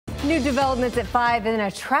New developments at 5 and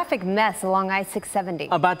a traffic mess along I-70.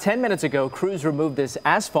 About 10 minutes ago, crews removed this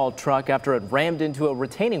asphalt truck after it rammed into a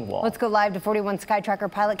retaining wall. Let's go live to 41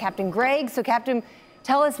 Skytracker pilot Captain Greg. So, Captain,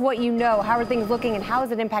 tell us what you know. How are things looking and how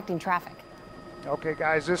is it impacting traffic? Okay,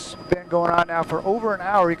 guys, this has been going on now for over an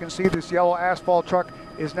hour. You can see this yellow asphalt truck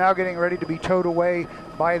is now getting ready to be towed away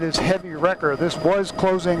by this heavy wrecker. This was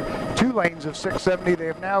closing 2 lanes of 670. They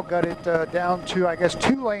have now got it down to, I guess,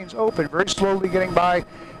 2 lanes open, very slowly getting by.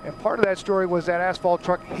 And part of that story was that asphalt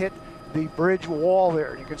truck hit the bridge wall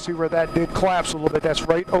there. You can see where that did collapse a little bit. That's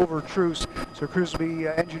right over Troost. So crews will be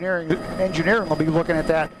engineering will be looking at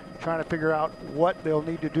that, trying to figure out what they'll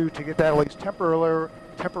need to do to get that at least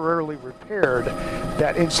temporarily repaired.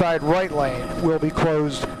 That inside right lane will be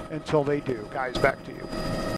closed until they do. Guys, back to you.